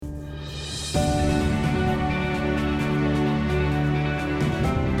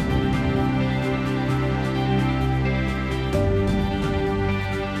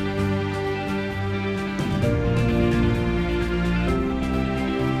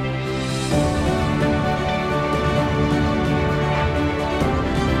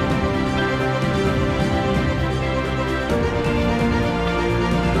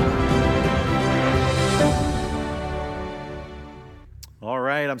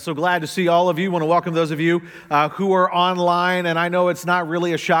so glad to see all of you. I want to welcome those of you who are online. And I know it's not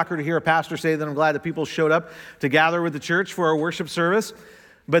really a shocker to hear a pastor say that I'm glad that people showed up to gather with the church for our worship service.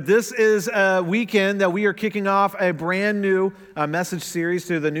 But this is a weekend that we are kicking off a brand new message series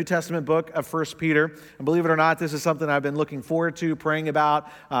through the New Testament book of 1 Peter. And believe it or not, this is something I've been looking forward to, praying about,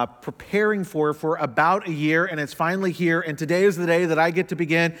 preparing for about a year, and it's finally here. And today is the day that I get to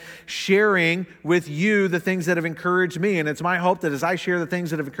begin sharing with you the things that have encouraged me. And it's my hope that as I share the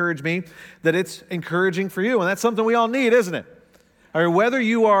things that have encouraged me, that it's encouraging for you. And that's something we all need, isn't it? Or whether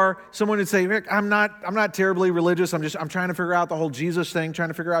you are someone who'd say, Rick, I'm not terribly religious. I'm trying to figure out the whole Jesus thing, trying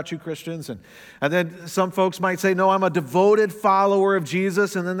to figure out you Christians. And then some folks might say, no, I'm a devoted follower of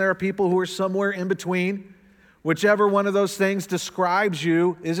Jesus. And then there are people who are somewhere in between. Whichever one of those things describes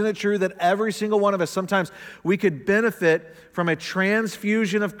you, isn't it true that every single one of us, sometimes we could benefit from a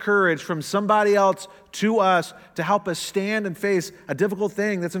transfusion of courage from somebody else to us to help us stand and face a difficult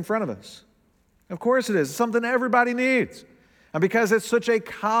thing that's in front of us? Of course it is. It's something everybody needs. And because it's such a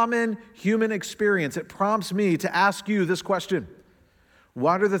common human experience, it prompts me to ask you this question.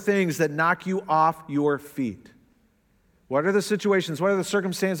 What are the things that knock you off your feet? What are the situations, what are the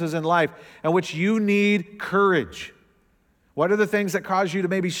circumstances in life in which you need courage? What are the things that cause you to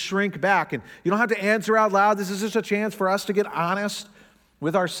maybe shrink back? And you don't have to answer out loud. This is just a chance for us to get honest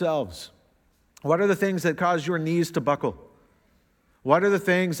with ourselves. What are the things that cause your knees to buckle? What are the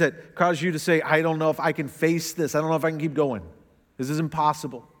things that cause you to say, I don't know if I can face this. I don't know if I can keep going. This is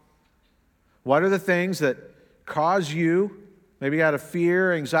impossible. What are the things that cause you, maybe out of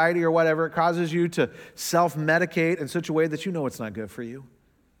fear, anxiety, or whatever, it causes you to self-medicate in such a way that you know it's not good for you?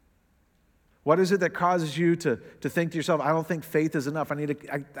 What is it that causes you to think to yourself, I don't think faith is enough.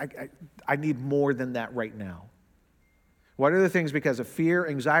 I need more than that right now? What are the things because of fear,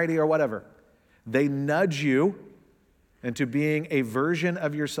 anxiety, or whatever? They nudge you into being a version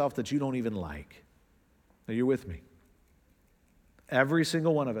of yourself that you don't even like. Are you with me? Every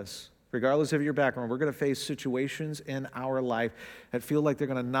single one of us, regardless of your background, we're going to face situations in our life that feel like they're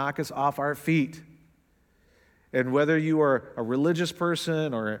going to knock us off our feet. And whether you are a religious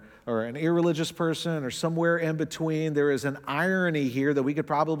person or an irreligious person or somewhere in between, there is an irony here that we could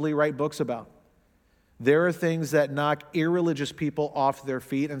probably write books about. There are things that knock irreligious people off their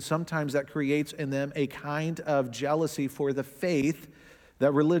feet, and sometimes that creates in them a kind of jealousy for the faith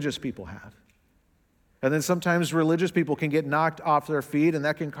that religious people have. And then sometimes religious people can get knocked off their feet, and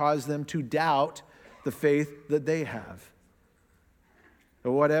that can cause them to doubt the faith that they have.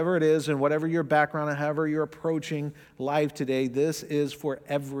 But whatever it is, and whatever your background, and however you're approaching life today, this is for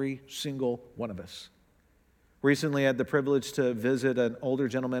every single one of us. Recently, I had the privilege to visit an older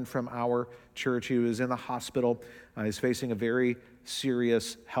gentleman from our church. He was in the hospital. He's facing a very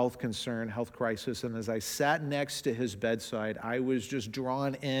serious health concern, health crisis. And as I sat next to his bedside, I was just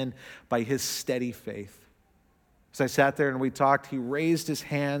drawn in by his steady faith. As I sat there and we talked, he raised his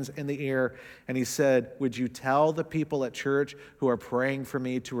hands in the air and he said, would you tell the people at church who are praying for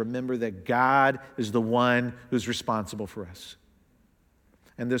me to remember that God is the one who's responsible for us?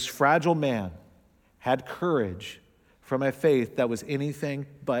 And this fragile man had courage from a faith that was anything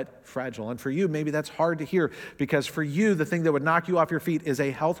but fragile. And for you, maybe that's hard to hear, because for you, the thing that would knock you off your feet is a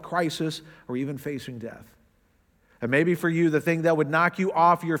health crisis or even facing death. And maybe for you, the thing that would knock you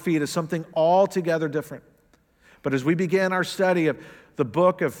off your feet is something altogether different. But as we begin our study of the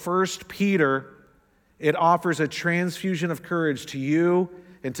book of 1 Peter, it offers a transfusion of courage to you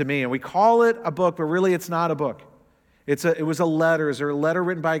and to me. And we call it a book, but really it's not a book. It was a letter. It was a letter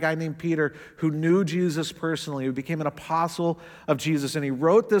written by a guy named Peter who knew Jesus personally, who became an apostle of Jesus. And he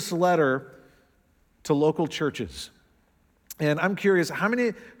wrote this letter to local churches. And I'm curious,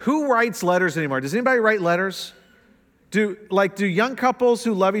 who writes letters anymore? Does anybody write letters? Do young couples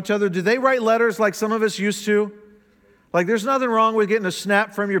who love each other, do they write letters like some of us used to? Like, there's nothing wrong with getting a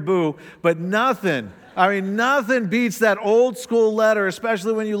snap from your boo, but nothing beats that old school letter,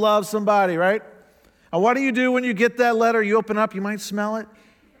 especially when you love somebody, right? And what do you do when you get that letter? You open up, you might smell it.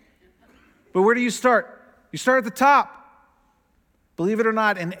 But where do you start? You start at the top. Believe it or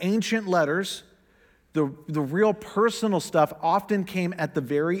not, in ancient letters, the real personal stuff often came at the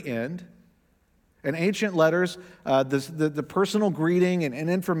very end. In ancient letters, the personal greeting and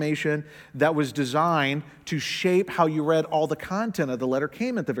information that was designed to shape how you read all the content of the letter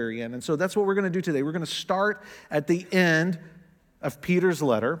came at the very end. And so that's what we're going to do today. We're going to start at the end of Peter's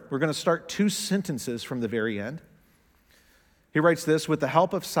letter. We're going to start 2 sentences from the very end. He writes this, with the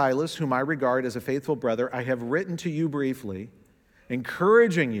help of Silas, whom I regard as a faithful brother, I have written to you briefly,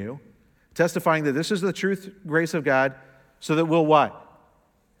 encouraging you, testifying that this is the truth, grace of God, so that we'll what?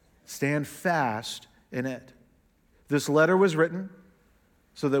 Stand fast in it. This letter was written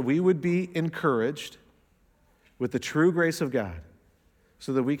so that we would be encouraged with the true grace of God,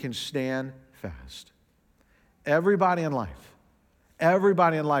 so that we can stand fast. Everybody in life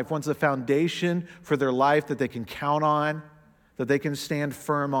wants a foundation for their life that they can count on, that they can stand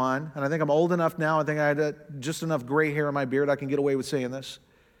firm on. And I think I'm old enough now, I think I had just enough gray hair in my beard I can get away with saying this.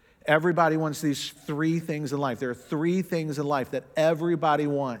 Everybody wants these three things in life. There are three things in life that everybody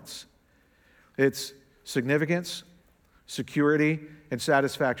wants. It's significance, security, and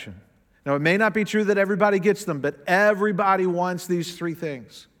satisfaction. Now, it may not be true that everybody gets them, but everybody wants these three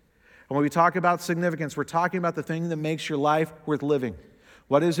things. And when we talk about significance, we're talking about the thing that makes your life worth living.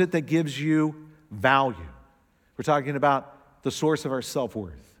 What is it that gives you value? We're talking about the source of our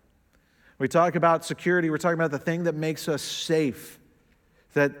self-worth. We talk about security, we're talking about the thing that makes us safe,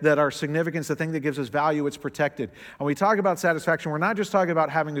 that our significance, the thing that gives us value, it's protected. And when we talk about satisfaction, we're not just talking about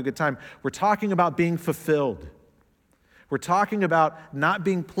having a good time, we're talking about being fulfilled. We're talking about not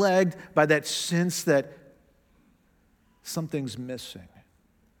being plagued by that sense that something's missing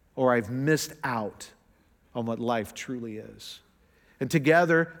or I've missed out on what life truly is. And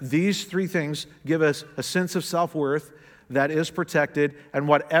together, these three things give us a sense of self-worth that is protected, and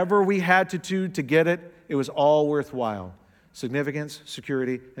whatever we had to do to get it, it was all worthwhile. Significance,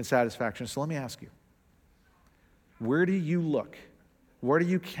 security, and satisfaction. So let me ask you, where do you look? What are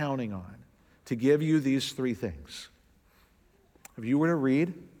you counting on to give you these three things? If you were to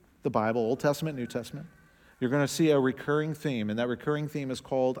read the Bible, Old Testament, New Testament, you're going to see a recurring theme, and that recurring theme is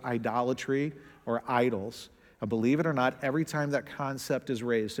called idolatry or idols. And believe it or not, every time that concept is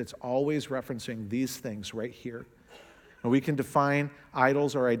raised, it's always referencing these things right here. And we can define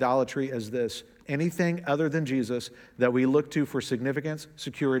idols or idolatry as this: anything other than Jesus that we look to for significance,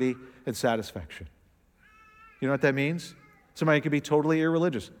 security, and satisfaction. You know what that means? Somebody could be totally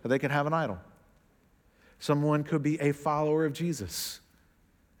irreligious, but they can have an idol. Someone could be a follower of Jesus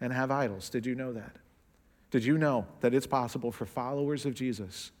and have idols. Did you know that? Did you know that it's possible for followers of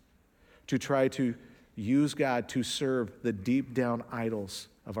Jesus to try to use God to serve the deep down idols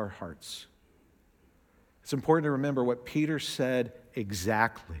of our hearts? It's important to remember what Peter said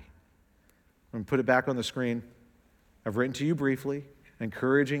exactly. I'm going to put it back on the screen. I've written to you briefly,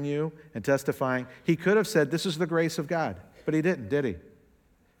 encouraging you and testifying. He could have said, this is the grace of God, but he didn't, did he?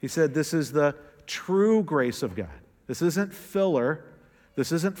 He said, this is the true grace of God. This isn't filler.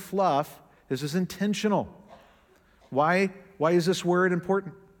 This isn't fluff. This is intentional. Why is this word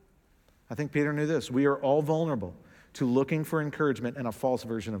important? I think Peter knew this. We are all vulnerable to looking for encouragement in a false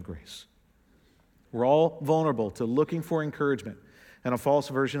version of grace. We're all vulnerable to looking for encouragement and a false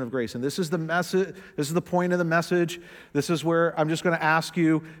version of grace. And this is the message. This is the point of the message. This is where I'm just going to ask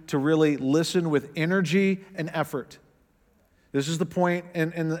you to really listen with energy and effort. This is the point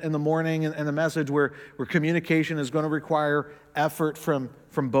in the morning and the message where communication is going to require effort from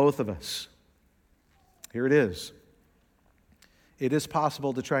both of us. Here it is. It is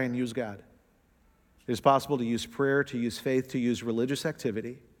possible to try and use God. It is possible to use prayer, to use faith, to use religious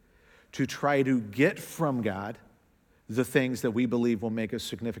activity, to try to get from God the things that we believe will make us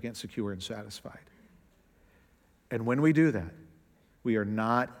significant, secure, and satisfied. And when we do that, we are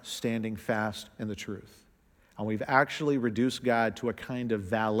not standing fast in the truth. And we've actually reduced God to a kind of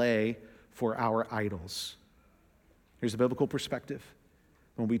valet for our idols. Here's the biblical perspective.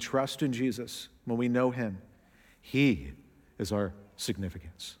 When we trust in Jesus, when we know Him, He is our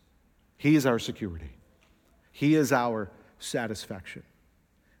significance. He is our security. He is our satisfaction.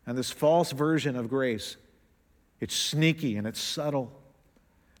 And this false version of grace, it's sneaky and it's subtle.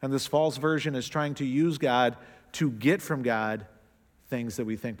 And this false version is trying to use God to get from God things that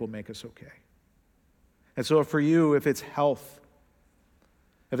we think will make us okay. And so for you, if it's health,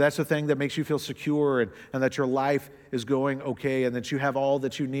 if that's the thing that makes you feel secure and that your life is going okay and that you have all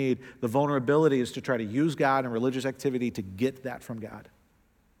that you need, the vulnerability is to try to use God and religious activity to get that from God.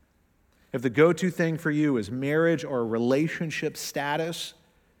 If the go-to thing for you is marriage or relationship status,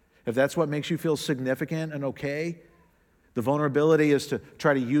 if that's what makes you feel significant and okay, the vulnerability is to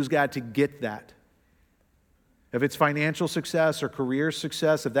try to use God to get that. If it's financial success or career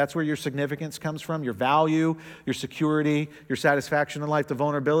success, if that's where your significance comes from, your value, your security, your satisfaction in life, the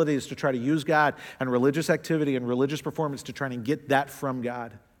vulnerability is to try to use God and religious activity and religious performance to try and get that from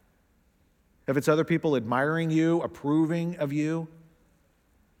God. If it's other people admiring you, approving of you,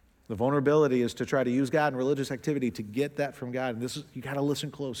 the vulnerability is to try to use God and religious activity to get that from God. And you got to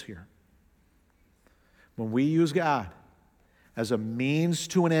listen close here. When we use God as a means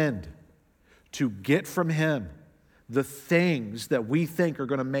to an end, to get from Him the things that we think are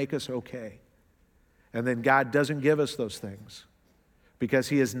going to make us okay, and then God doesn't give us those things because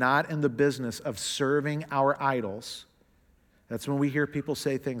He is not in the business of serving our idols, That's when we hear people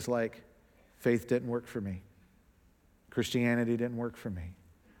say things like, faith didn't work for me. Christianity didn't work for me.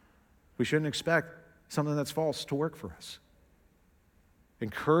 We shouldn't expect something that's false to work for us.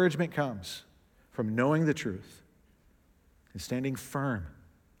 Encouragement comes from knowing the truth and standing firm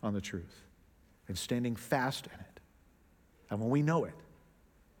on the truth and standing fast in it. And when we know it,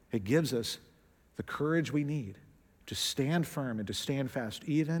 it gives us the courage we need to stand firm and to stand fast,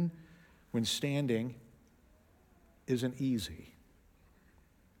 even when standing isn't easy.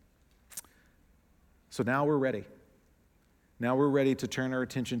 So now we're ready. Now we're ready to turn our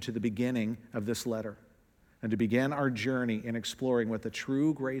attention to the beginning of this letter and to begin our journey in exploring what the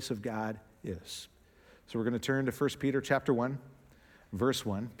true grace of God is. So we're going to turn to 1 Peter chapter 1, verse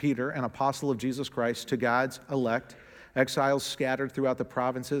 1. Peter, an apostle of Jesus Christ, to God's elect, exiles scattered throughout the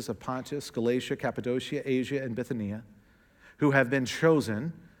provinces of Pontus, Galatia, Cappadocia, Asia, and Bithynia, who have been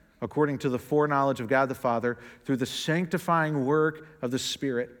chosen according to the foreknowledge of God the Father through the sanctifying work of the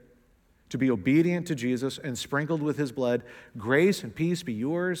Spirit, to be obedient to Jesus and sprinkled with his blood, grace and peace be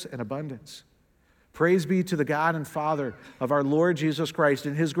yours in abundance. Praise be to the God and Father of our Lord Jesus Christ.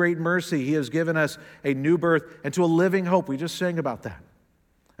 In his great mercy, he has given us a new birth and to a living hope. We just sang about that.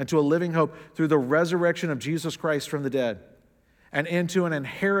 And to a living hope through the resurrection of Jesus Christ from the dead, and into an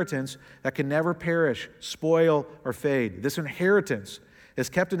inheritance that can never perish, spoil, or fade. This inheritance is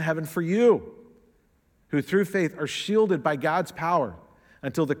kept in heaven for you, who through faith are shielded by God's power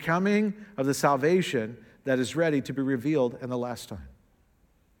until the coming of the salvation that is ready to be revealed in the last time.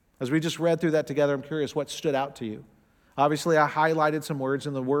 As we just read through that together, I'm curious what stood out to you. Obviously, I highlighted some words,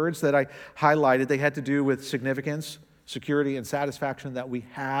 and the words that I highlighted, they had to do with significance, security, and satisfaction that we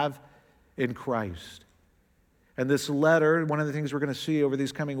have in Christ. And this letter, one of the things we're going to see over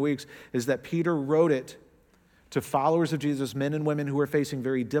these coming weeks is that Peter wrote it to followers of Jesus, men and women who are facing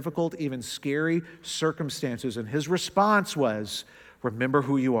very difficult, even scary circumstances. And his response was, remember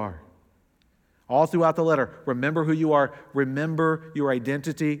who you are. All throughout the letter, remember who you are. Remember your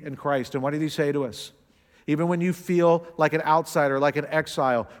identity in Christ. And what did he say to us? Even when you feel like an outsider, like an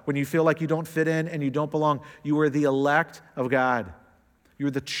exile, when you feel like you don't fit in and you don't belong, you are the elect of God.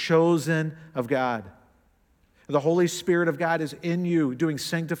 You're the chosen of God. The Holy Spirit of God is in you, doing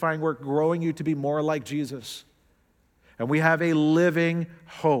sanctifying work, growing you to be more like Jesus. And we have a living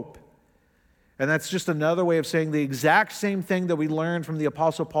hope. And that's just another way of saying the exact same thing that we learned from the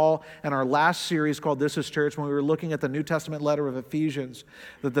Apostle Paul in our last series called This is Church, when we were looking at the New Testament letter of Ephesians,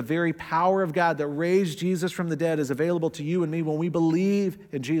 that the very power of God that raised Jesus from the dead is available to you and me when we believe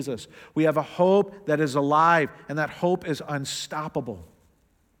in Jesus. We have a hope that is alive, and that hope is unstoppable.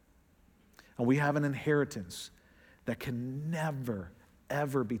 And we have an inheritance that can never,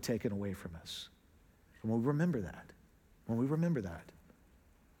 ever be taken away from us. And when we remember that,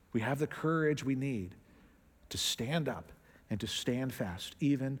 we have the courage we need to stand up and to stand fast,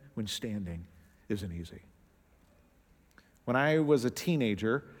 even when standing isn't easy. When I was a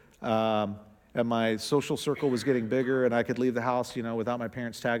teenager, and my social circle was getting bigger and I could leave the house, without my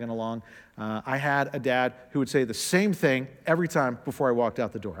parents tagging along, I had a dad who would say the same thing every time before I walked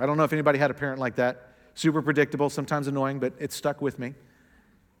out the door. I don't know if anybody had a parent like that. Super predictable, sometimes annoying, but it stuck with me.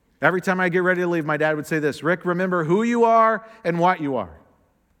 Every time I get ready to leave, my dad would say this, Rick, remember who you are and what you are.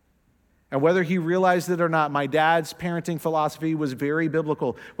 And whether he realized it or not, my dad's parenting philosophy was very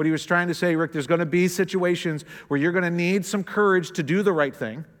biblical. What he was trying to say, Rick, there's going to be situations where you're going to need some courage to do the right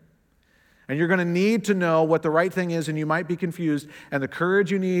thing. And you're going to need to know what the right thing is, and you might be confused. And the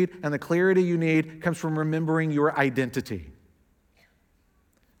courage you need and the clarity you need comes from remembering your identity.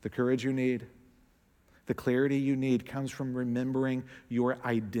 The courage you need, the clarity you need comes from remembering your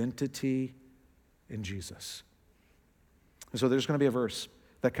identity in Jesus. And so there's going to be a verse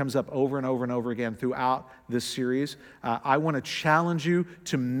that comes up over and over and over again throughout this series. I want to challenge you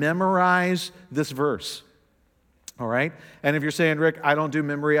to memorize this verse, all right? And if you're saying, Rick, I don't do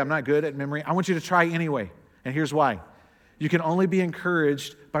memory, I'm not good at memory, I want you to try anyway. And here's why. You can only be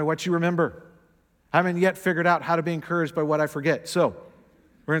encouraged by what you remember. I haven't yet figured out how to be encouraged by what I forget. So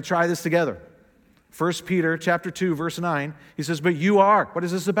we're going to try this together. 1 Peter chapter 2, verse 9, he says, but you are, what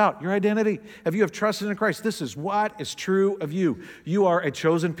is this about? Your identity. If you have trusted in Christ, this is what is true of you. You are a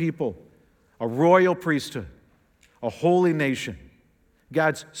chosen people, a royal priesthood, a holy nation,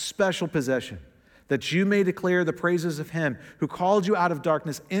 God's special possession, that you may declare the praises of him who called you out of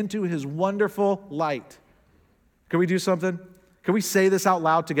darkness into his wonderful light. Can we do something? Can we say this out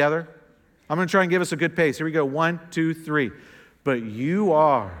loud together? I'm going to try and give us a good pace. Here we go. 1, 2, 3. But you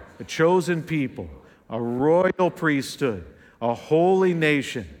are a chosen people, a royal priesthood, a holy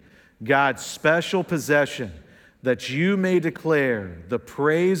nation, God's special possession, that you may declare the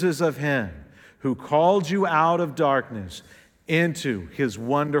praises of him who called you out of darkness into his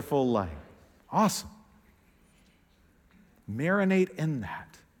wonderful light. Awesome. Marinate in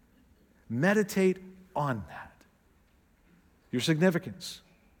that. Meditate on that. Your significance,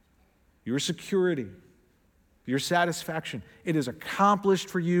 your security, your satisfaction. It is accomplished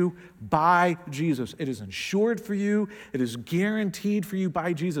for you by Jesus. It is ensured for you. It is guaranteed for you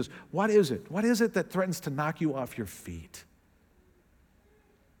by Jesus. What is it? What is it that threatens to knock you off your feet?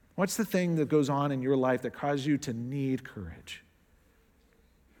 What's the thing that goes on in your life that causes you to need courage?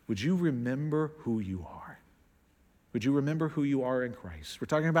 Would you remember who you are? Would you remember who you are in Christ? We're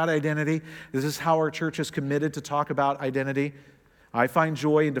talking about identity. This is how our church is committed to talk about identity. I find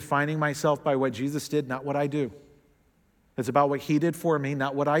joy in defining myself by what Jesus did, not what I do. It's about what he did for me,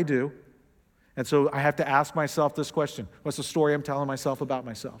 not what I do. And so I have to ask myself this question. What's the story I'm telling myself about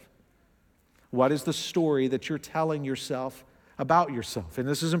myself? What is the story that you're telling yourself about yourself? And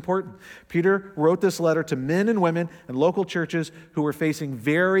this is important. Peter wrote this letter to men and women in local churches who were facing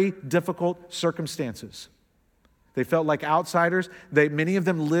very difficult circumstances. They felt like outsiders. Many of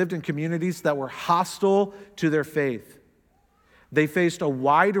them lived in communities that were hostile to their faith. They faced a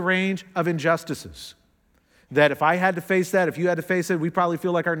wide range of injustices. That if I had to face that, if you had to face it, we probably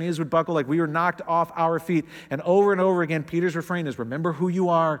feel like our knees would buckle, like we were knocked off our feet. And over again, Peter's refrain is, remember who you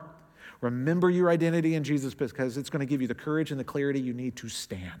are. Remember your identity in Jesus, because it's going to give you the courage and the clarity you need to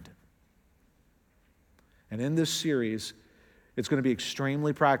stand. And in this series, it's going to be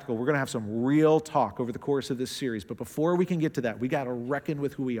extremely practical. We're going to have some real talk over the course of this series. But before we can get to that, we got to reckon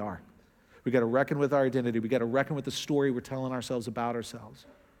with who we are. We got to reckon with our identity. We got to reckon with the story we're telling ourselves about ourselves.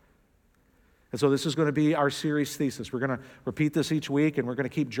 And so this is going to be our series thesis. We're going to repeat this each week, and we're going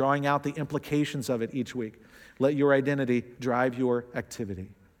to keep drawing out the implications of it each week. Let your identity drive your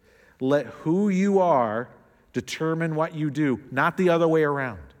activity. Let who you are determine what you do, not the other way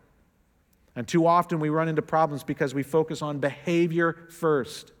around. And too often we run into problems because we focus on behavior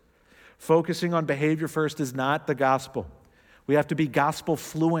first. Focusing on behavior first is not the gospel. We have to be gospel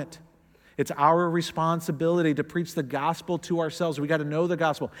fluent. It's our responsibility to preach the gospel to ourselves. We got to know the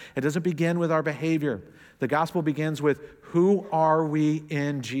gospel. It doesn't begin with our behavior. The gospel begins with who are we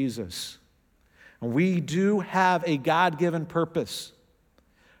in Jesus? And we do have a God-given purpose.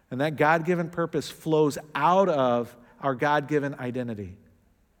 And that God-given purpose flows out of our God-given identity.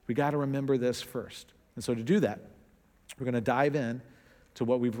 We got to remember this first. And so to do that, we're going to dive in to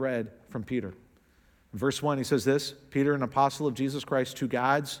what we've read from Peter. In verse 1, he says this, Peter, an apostle of Jesus Christ, to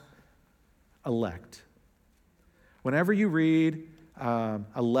God's elect. Whenever you read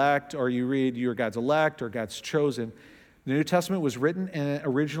elect, or you read you're God's elect or God's chosen, the New Testament was written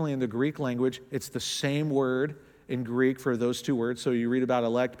originally in the Greek language. It's the same word in Greek for those two words. So you read about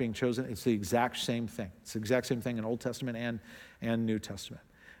elect being chosen, it's the exact same thing. It's the exact same thing in Old Testament and New Testament.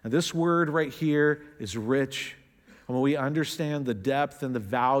 And this word right here is rich. And when we understand the depth and the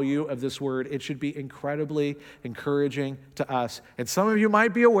value of this word, it should be incredibly encouraging to us. And some of you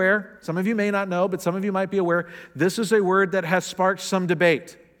might be aware, some of you may not know, but some of you might be aware, this is a word that has sparked some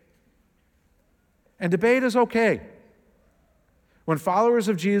debate. And debate is okay. When followers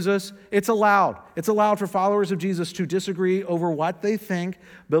of Jesus, it's allowed. It's allowed for followers of Jesus to disagree over what they think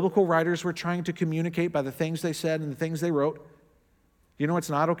biblical writers were trying to communicate by the things they said and the things they wrote. You know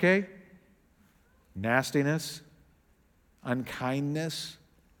what's not okay? Nastiness, unkindness,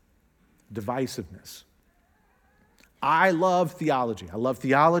 divisiveness. I love theology. I love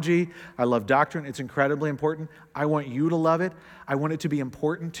theology. I love doctrine. It's incredibly important. I want you to love it. I want it to be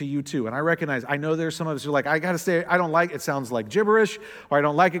important to you too. And I know there's some of us who are like, I got to say, I don't like it. It sounds like gibberish, or I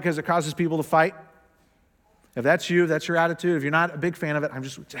don't like it because it causes people to fight. If that's you, if that's your attitude, if you're not a big fan of it,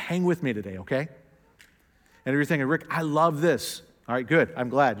 just hang with me today, okay? And if you're thinking, Rick, I love this. All right, good. I'm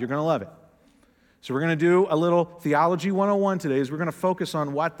glad. You're going to love it. So we're going to do a little Theology 101 today, is we're going to focus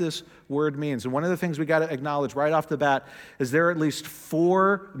on what this word means. And one of the things we got to acknowledge right off the bat is there are at least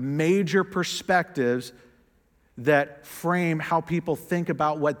 4 major perspectives that frame how people think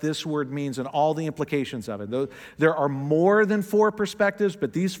about what this word means and all the implications of it. There are more than 4 perspectives,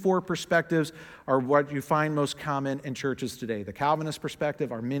 but these 4 perspectives are what you find most common in churches today. The Calvinist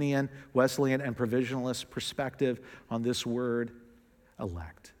perspective, Arminian, Wesleyan, and Provisionalist perspective on this word,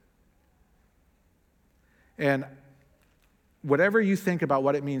 elect. And whatever you think about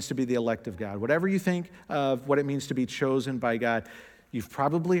what it means to be the elect of God, whatever you think of what it means to be chosen by God, you've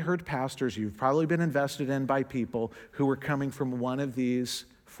probably heard pastors, you've probably been invested in by people who are coming from one of these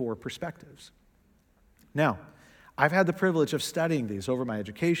 4 perspectives. Now, I've had the privilege of studying these over my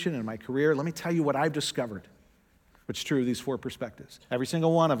education and my career. Let me tell you what I've discovered, which is true of these 4 perspectives. Every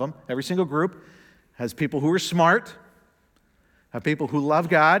single one of them, every single group has people who are smart, have people who love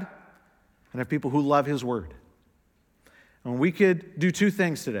God, and have people who love His Word. And we could do two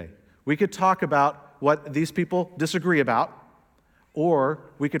things today. We could talk about what these people disagree about, or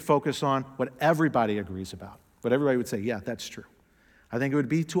we could focus on what everybody agrees about. What everybody would say, yeah, that's true. I think it would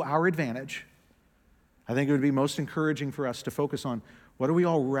be to our advantage. I think it would be most encouraging for us to focus on what do we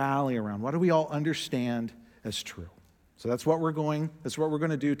all rally around? What do we all understand as true? So that's what we're going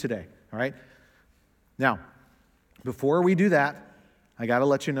to do today, all right? Now, before we do that, I got to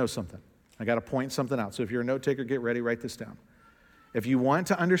let you know something. I got to point something out. So if you're a note taker, get ready, write this down. If you want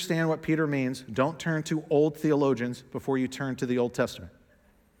to understand what Peter means, don't turn to old theologians before you turn to the Old Testament.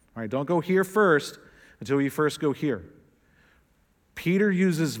 All right, don't go here first until you first go here. Peter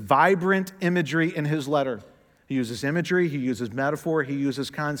uses vibrant imagery in his letter. He uses imagery, he uses metaphor, he uses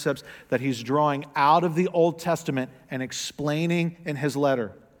concepts that he's drawing out of the Old Testament and explaining in his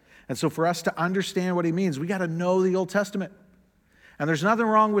letter. And so for us to understand what he means, we got to know the Old Testament. And there's nothing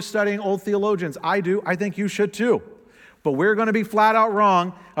wrong with studying old theologians. I do. I think you should too. But we're going to be flat out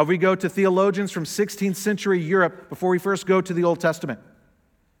wrong if we go to theologians from 16th century Europe before we first go to the Old Testament.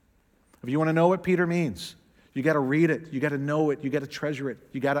 If you want to know what Peter means, you got to read it. You got to know it. You got to treasure it.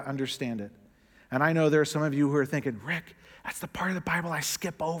 You got to understand it. And I know there are some of you who are thinking, Rick, that's the part of the Bible I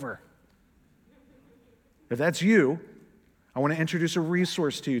skip over. If that's you, I want to introduce a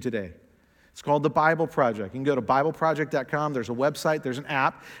resource to you today. It's called the Bible Project. You can go to BibleProject.com. There's a website. There's an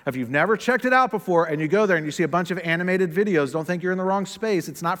app. If you've never checked it out before and you go there and you see a bunch of animated videos, don't think you're in the wrong space.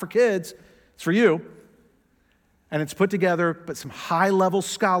 It's not for kids. It's for you. And it's put together, but some high-level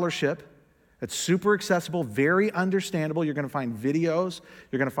scholarship. It's super accessible, very understandable. You're going to find videos.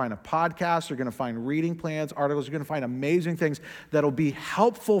 You're going to find a podcast. You're going to find reading plans, articles. You're going to find amazing things that'll be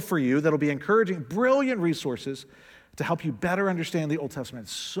helpful for you, that'll be encouraging, brilliant resources to help you better understand the Old Testament.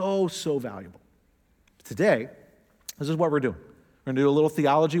 It's so, so valuable. Today, this is what we're doing. We're going to do a little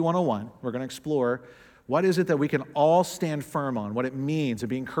Theology 101. We're going to explore what is it that we can all stand firm on, what it means to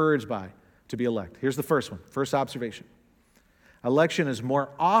be encouraged by, to be elect. Here's the first one, first observation. Election is more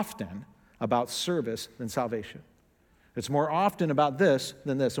often about service than salvation. It's more often about this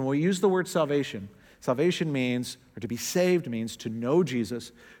than this. And when we use the word salvation, salvation means, or to be saved means to know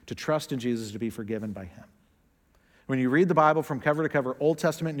Jesus, to trust in Jesus, to be forgiven by him. When you read the Bible from cover to cover, Old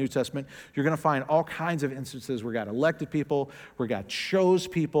Testament, New Testament, you're going to find all kinds of instances where God elected people, where God chose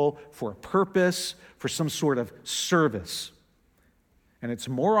people for a purpose, for some sort of service. And it's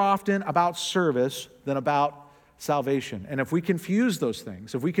more often about service than about salvation. And if we confuse those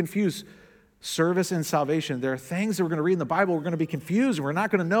things, if we confuse service and salvation, there are things that we're going to read in the Bible, we're going to be confused, and we're not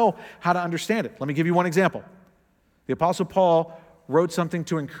going to know how to understand it. Let me give you one example. The Apostle Paul wrote something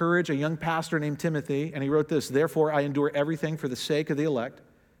to encourage a young pastor named Timothy, and he wrote this, "Therefore I endure everything for the sake of the elect."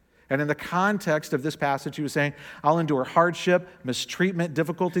 And in the context of this passage, he was saying, I'll endure hardship, mistreatment,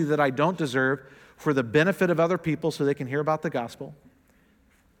 difficulty that I don't deserve for the benefit of other people so they can hear about the gospel.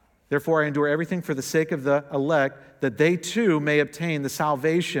 Therefore I endure everything for the sake of the elect, that they too may obtain the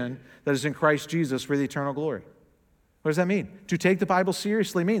salvation that is in Christ Jesus for the eternal glory. What does that mean? To take the Bible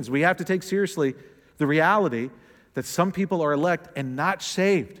seriously means we have to take seriously the reality that some people are elect and not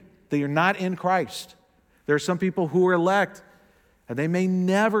saved. They are not in Christ. There are some people who are elect and they may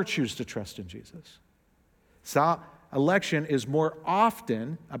never choose to trust in Jesus. Election is more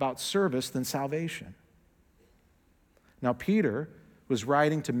often about service than salvation. Now, Peter was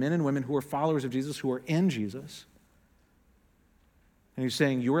writing to men and women who are followers of Jesus, who are in Jesus. And he's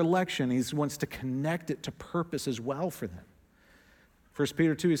saying your election, he wants to connect it to purpose as well for them. 1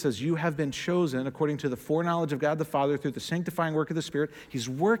 Peter 2, he says, you have been chosen according to the foreknowledge of God the Father through the sanctifying work of the Spirit. He's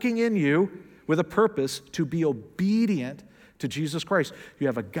working in you with a purpose to be obedient to Jesus Christ. You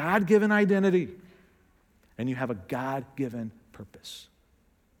have a God-given identity, and you have a God-given purpose.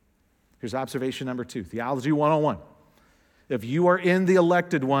 Here's observation number 2, Theology 101. If you are in the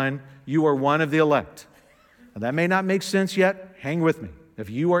elected one, you are one of the elect. Now, that may not make sense yet. Hang with me. If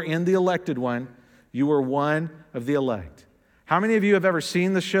you are in the elected one, you are one of the elect. How many of you have ever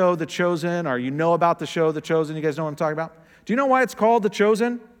seen the show The Chosen, or you know about the show The Chosen? You guys know what I'm talking about? Do you know why it's called The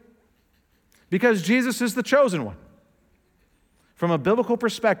Chosen? Because Jesus is the chosen one. From a biblical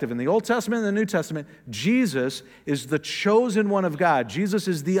perspective, in the Old Testament and the New Testament, Jesus is the chosen one of God. Jesus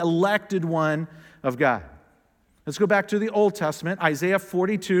is the elected one of God. Let's go back to the Old Testament, Isaiah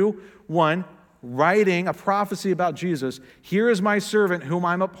 42:1, writing a prophecy about Jesus. Here is my servant whom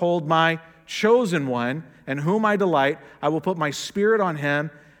I uphold, my chosen one, and whom I delight. I will put my spirit on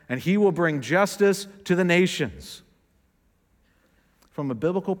him, and he will bring justice to the nations. From a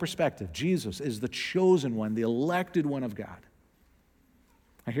biblical perspective, Jesus is the chosen one, the elected one of God.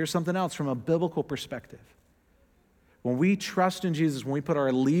 Now here's something else from a biblical perspective. When we trust in Jesus, when we put our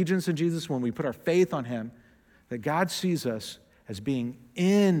allegiance in Jesus, when we put our faith on him, that God sees us as being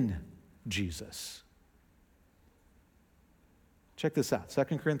in Jesus. Check this out,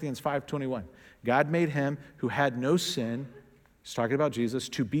 2 Corinthians 5:21. God made him who had no sin, he's talking about Jesus,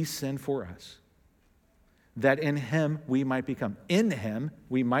 to be sin for us, that in him we might become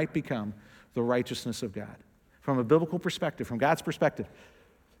the righteousness of God. From a biblical perspective, from God's perspective,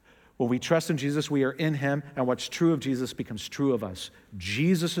 when we trust in Jesus, we are in him, and what's true of Jesus becomes true of us.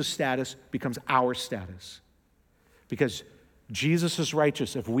 Jesus' status becomes our status. Because Jesus is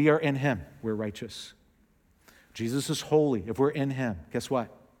righteous. If we are in him, we're righteous. Jesus is holy. If we're in him, guess what?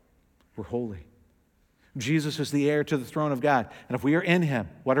 We're holy. Jesus is the heir to the throne of God. And if we are in him,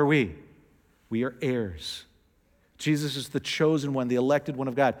 what are we? We are heirs. Jesus is the chosen one, the elected one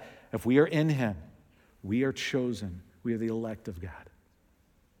of God. If we are in him, we are chosen. We are the elect of God.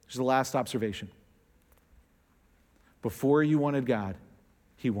 Here's the last observation. Before you wanted God,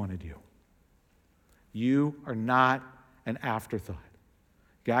 he wanted you. You are not an afterthought.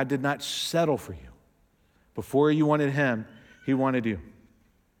 God did not settle for you. Before you wanted him, he wanted you.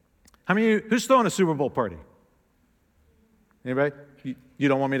 How many of you, who's throwing a Super Bowl party? Anybody? You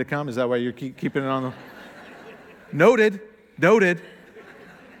don't want me to come? Is that why you're keeping it on the... Noted.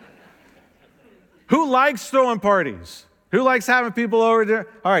 Who likes throwing parties? Who likes having people over there?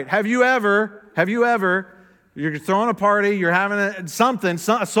 All right, have you ever, you're throwing a party, you're having a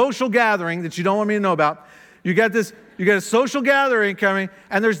social gathering that you don't want me to know about. You got a social gathering coming,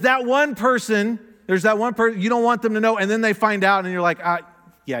 and there's that one person you don't want them to know, and then they find out, and you're like,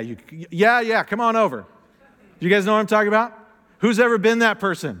 yeah, come on over. You guys know what I'm talking about? Who's ever been that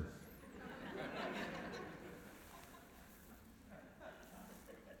person?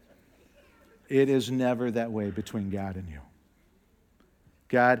 It is never that way between God and you.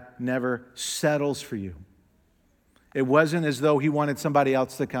 God never settles for you. It wasn't as though he wanted somebody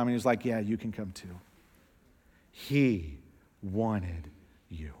else to come and he was like, yeah, you can come too. He wanted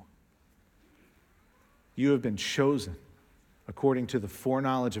you. You have been chosen according to the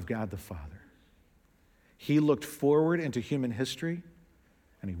foreknowledge of God the Father. He looked forward into human history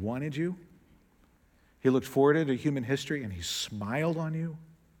and he wanted you. He looked forward into human history and he smiled on you.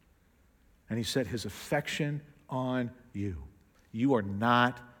 And he set his affection on you. You are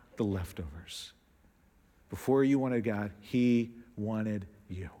not the leftovers. Before you wanted God, he wanted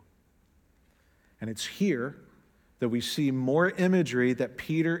you. And it's here that we see more imagery that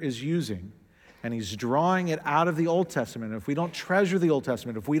Peter is using. And he's drawing it out of the Old Testament. If we don't treasure the Old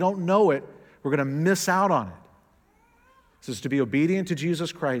Testament, if we don't know it, we're going to miss out on it. This is to be obedient to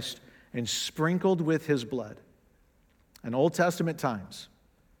Jesus Christ and sprinkled with his blood. In Old Testament times,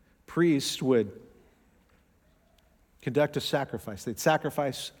 priests would conduct a sacrifice. They'd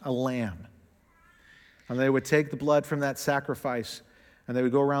sacrifice a lamb. And they would take the blood from that sacrifice and they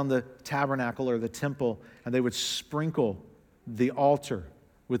would go around the tabernacle or the temple and they would sprinkle the altar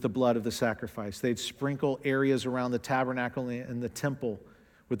with the blood of the sacrifice. They'd sprinkle areas around the tabernacle and the temple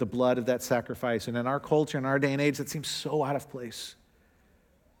with the blood of that sacrifice. And in our culture, in our day and age, that seems so out of place.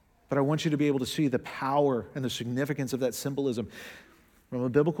 But I want you to be able to see the power and the significance of that symbolism. From a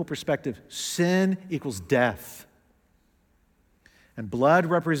biblical perspective, sin equals death. And blood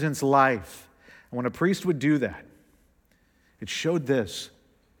represents life. And when a priest would do that, it showed this,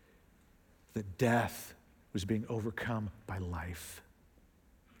 that death was being overcome by life.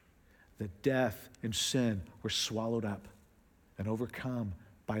 That death and sin were swallowed up and overcome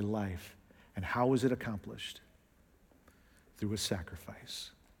by life. And how was it accomplished? Through a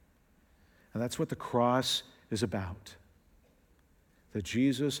sacrifice. And that's what the cross is about. That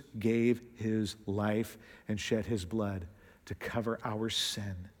Jesus gave his life and shed his blood to cover our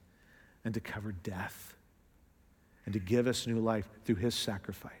sin and to cover death and to give us new life through his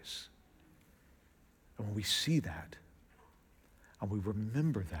sacrifice. And when we see that and we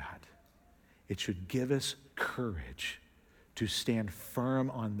remember that, it should give us courage to stand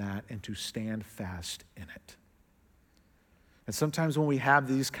firm on that and to stand fast in it. And sometimes when we have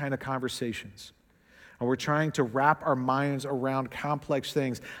these kind of conversations, and we're trying to wrap our minds around complex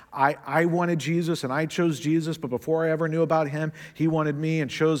things. I wanted Jesus and I chose Jesus, but before I ever knew about him, he wanted me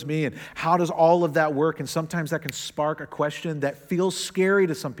and chose me. And how does all of that work? And sometimes that can spark a question that feels scary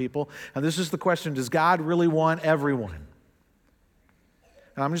to some people. And this is the question, does God really want everyone?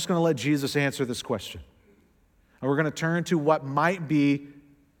 And I'm just going to let Jesus answer this question. And we're going to turn to what might be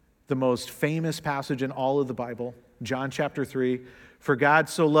the most famous passage in all of the Bible, John chapter 3. For God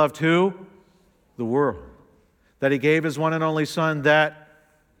so loved who? The world, that he gave his one and only Son, that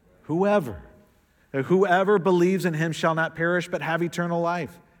whoever believes in him shall not perish but have eternal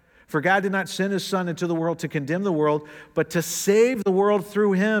life. For God did not send his Son into the world to condemn the world, but to save the world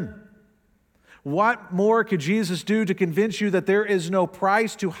through him. What more could Jesus do to convince you that there is no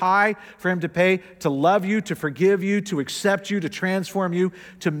price too high for him to pay to love you, to forgive you, to accept you, to transform you,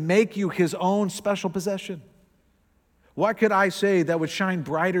 to make you his own special possession? What could I say that would shine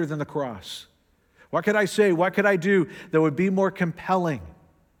brighter than the cross? What could I say, what could I do that would be more compelling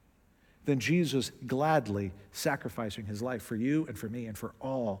than Jesus gladly sacrificing his life for you and for me and for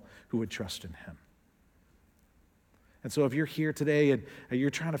all who would trust in him? And so if you're here today and you're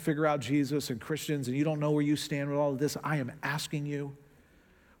trying to figure out Jesus and Christians and you don't know where you stand with all of this, I am asking you,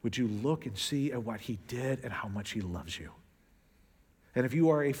 would you look and see at what he did and how much he loves you? And if you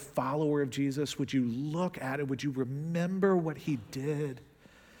are a follower of Jesus, would you look at it? Would you remember what he did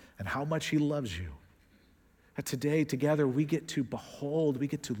and how much he loves you? And today, together, we get to behold, we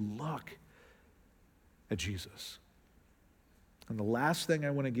get to look at Jesus. And the last thing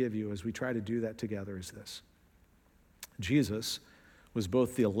I want to give you as we try to do that together is this. Jesus was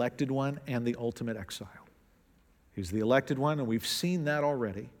both the elected one and the ultimate exile. He was the elected one, and we've seen that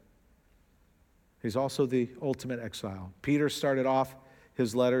already. He's also the ultimate exile. Peter started off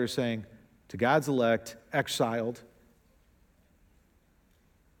his letter saying, to God's elect, exiled.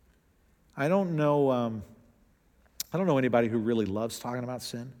 I don't know anybody who really loves talking about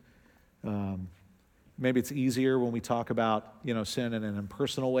sin. Maybe it's easier when we talk about, sin in an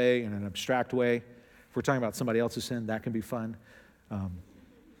impersonal way, in an abstract way. If we're talking about somebody else's sin, that can be fun.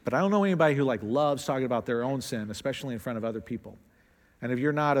 But I don't know anybody who loves talking about their own sin, especially in front of other people. And if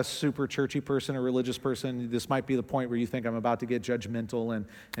you're not a super churchy person or religious person, this might be the point where you think I'm about to get judgmental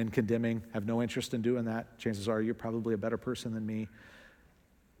and condemning. I have no interest in doing that. Chances are you're probably a better person than me.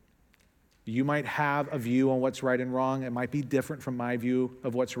 You might have a view on what's right and wrong. It might be different from my view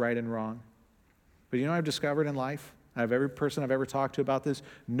of what's right and wrong. But you know what I've discovered in life? I have every person I've ever talked to about this.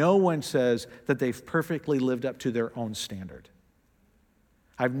 No one says that they've perfectly lived up to their own standard.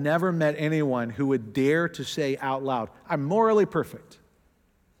 I've never met anyone who would dare to say out loud, I'm morally perfect.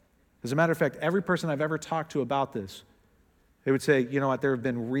 As a matter of fact, every person I've ever talked to about this, they would say, you know what, there have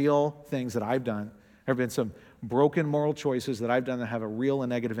been real things that I've done. There have been some broken moral choices that I've done that have a real and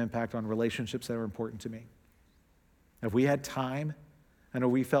negative impact on relationships that are important to me. If we had time and if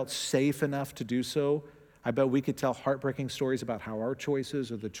we felt safe enough to do so, I bet we could tell heartbreaking stories about how our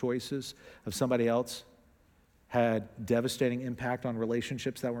choices or the choices of somebody else had devastating impact on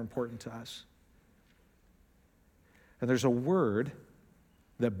relationships that were important to us. And there's a word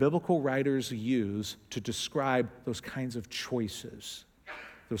that biblical writers use to describe those kinds of choices,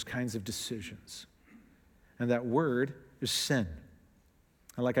 those kinds of decisions. And that word is sin.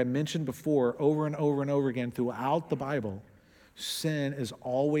 And like I mentioned before, over and over and over again throughout the Bible, sin is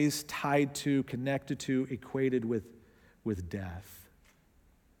always tied to, connected to, equated with death.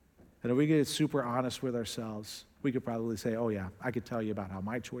 And if we get super honest with ourselves, we could probably say, oh yeah, I could tell you about how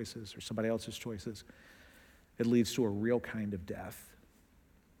my choices or somebody else's choices, it leads to a real kind of death.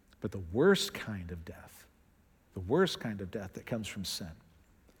 But the worst kind of death that comes from sin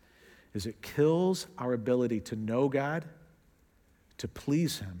is it kills our ability to know God, to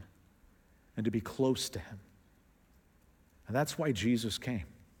please him, and to be close to him. And that's why Jesus came.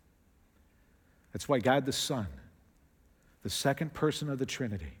 That's why God the Son, the second person of the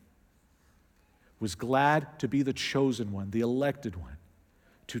Trinity, was glad to be the chosen one, the elected one,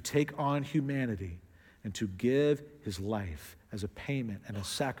 to take on humanity and to give his life as a payment and a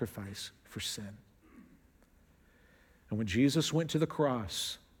sacrifice for sin. And when Jesus went to the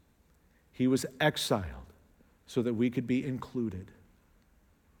cross, he was exiled so that we could be included.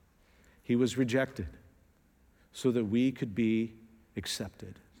 He was rejected so that we could be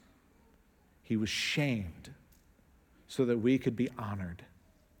accepted. He was shamed so that we could be honored.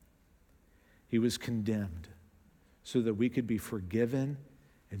 He was condemned so that we could be forgiven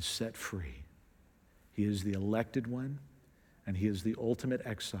and set free. He is the elected one, and he is the ultimate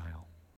exile